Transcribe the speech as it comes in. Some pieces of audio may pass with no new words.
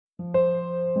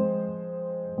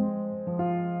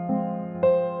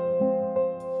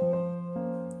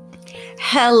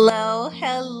Hello,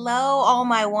 all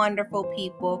my wonderful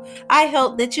people. I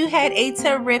hope that you had a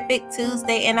terrific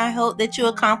Tuesday and I hope that you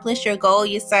accomplished your goal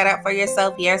you set out for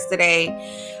yourself yesterday.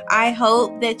 I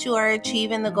hope that you are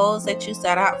achieving the goals that you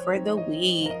set out for the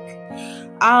week.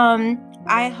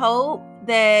 I hope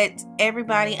that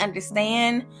everybody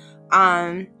understand,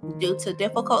 due to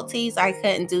difficulties, I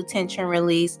couldn't do tension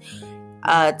release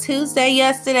Tuesday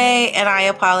yesterday, and I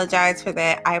apologize for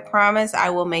that. I promise I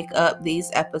will make up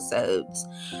these episodes.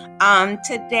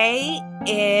 Today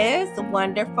is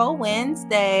Wonderful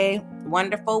Wednesday.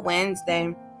 Wonderful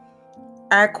Wednesday.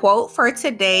 Our quote for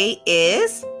today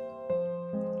is,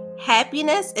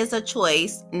 happiness is a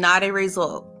choice, not a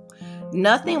result.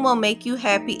 Nothing will make you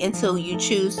happy until you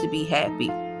choose to be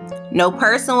happy. No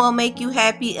person will make you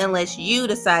happy unless you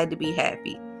decide to be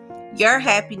happy. Your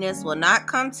happiness will not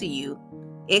come to you.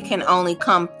 It can only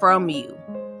come from you.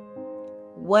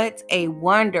 What a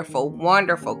wonderful,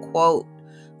 wonderful quote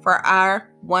for our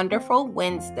Wonderful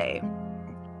Wednesday.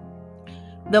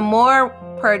 The more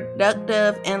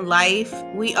productive in life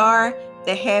we are,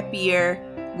 the happier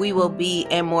we will be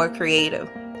and more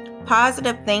creative.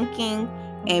 Positive thinking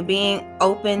and being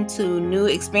open to new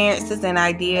experiences and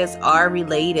ideas are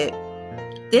related.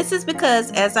 This is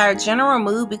because as our general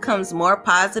mood becomes more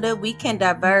positive, we can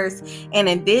diverse and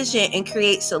envision and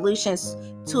create solutions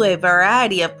to a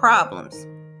variety of problems.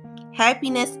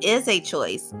 Happiness is a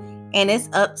choice, and it's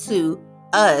up to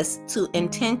us to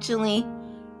intentionally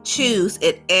choose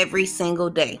it every single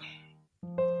day.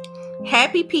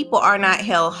 Happy people are not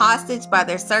held hostage by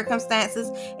their circumstances,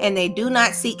 and they do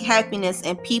not seek happiness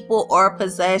in people or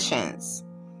possessions.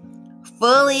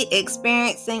 Fully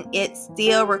experiencing it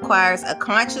still requires a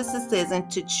conscious decision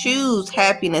to choose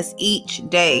happiness each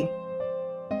day.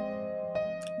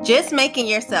 Just making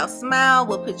yourself smile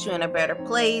will put you in a better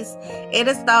place. It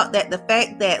is thought that the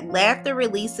fact that laughter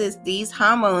releases these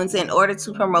hormones in order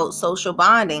to promote social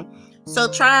bonding.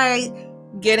 So try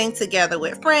getting together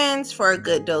with friends for a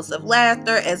good dose of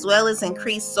laughter, as well as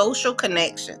increase social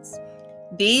connections.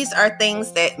 These are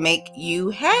things that make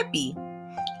you happy.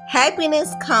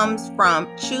 Happiness comes from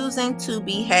choosing to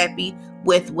be happy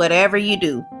with whatever you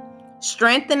do,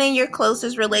 strengthening your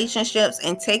closest relationships,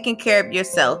 and taking care of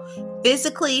yourself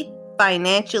physically,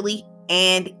 financially,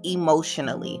 and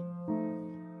emotionally.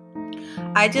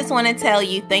 I just want to tell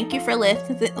you, thank you for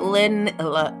listening.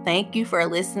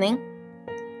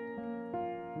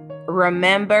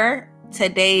 Remember,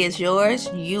 today is yours.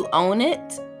 You own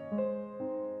it.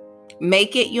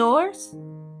 Make it yours.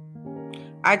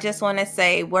 I just want to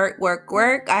say work.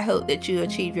 I hope that you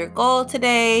achieve your goal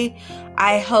today.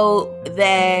 I hope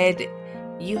that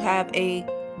you have a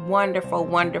wonderful,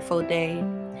 wonderful day.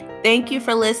 Thank you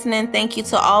for listening. Thank you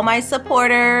to all my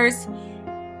supporters.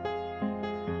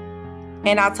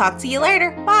 And I'll talk to you later.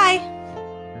 Bye.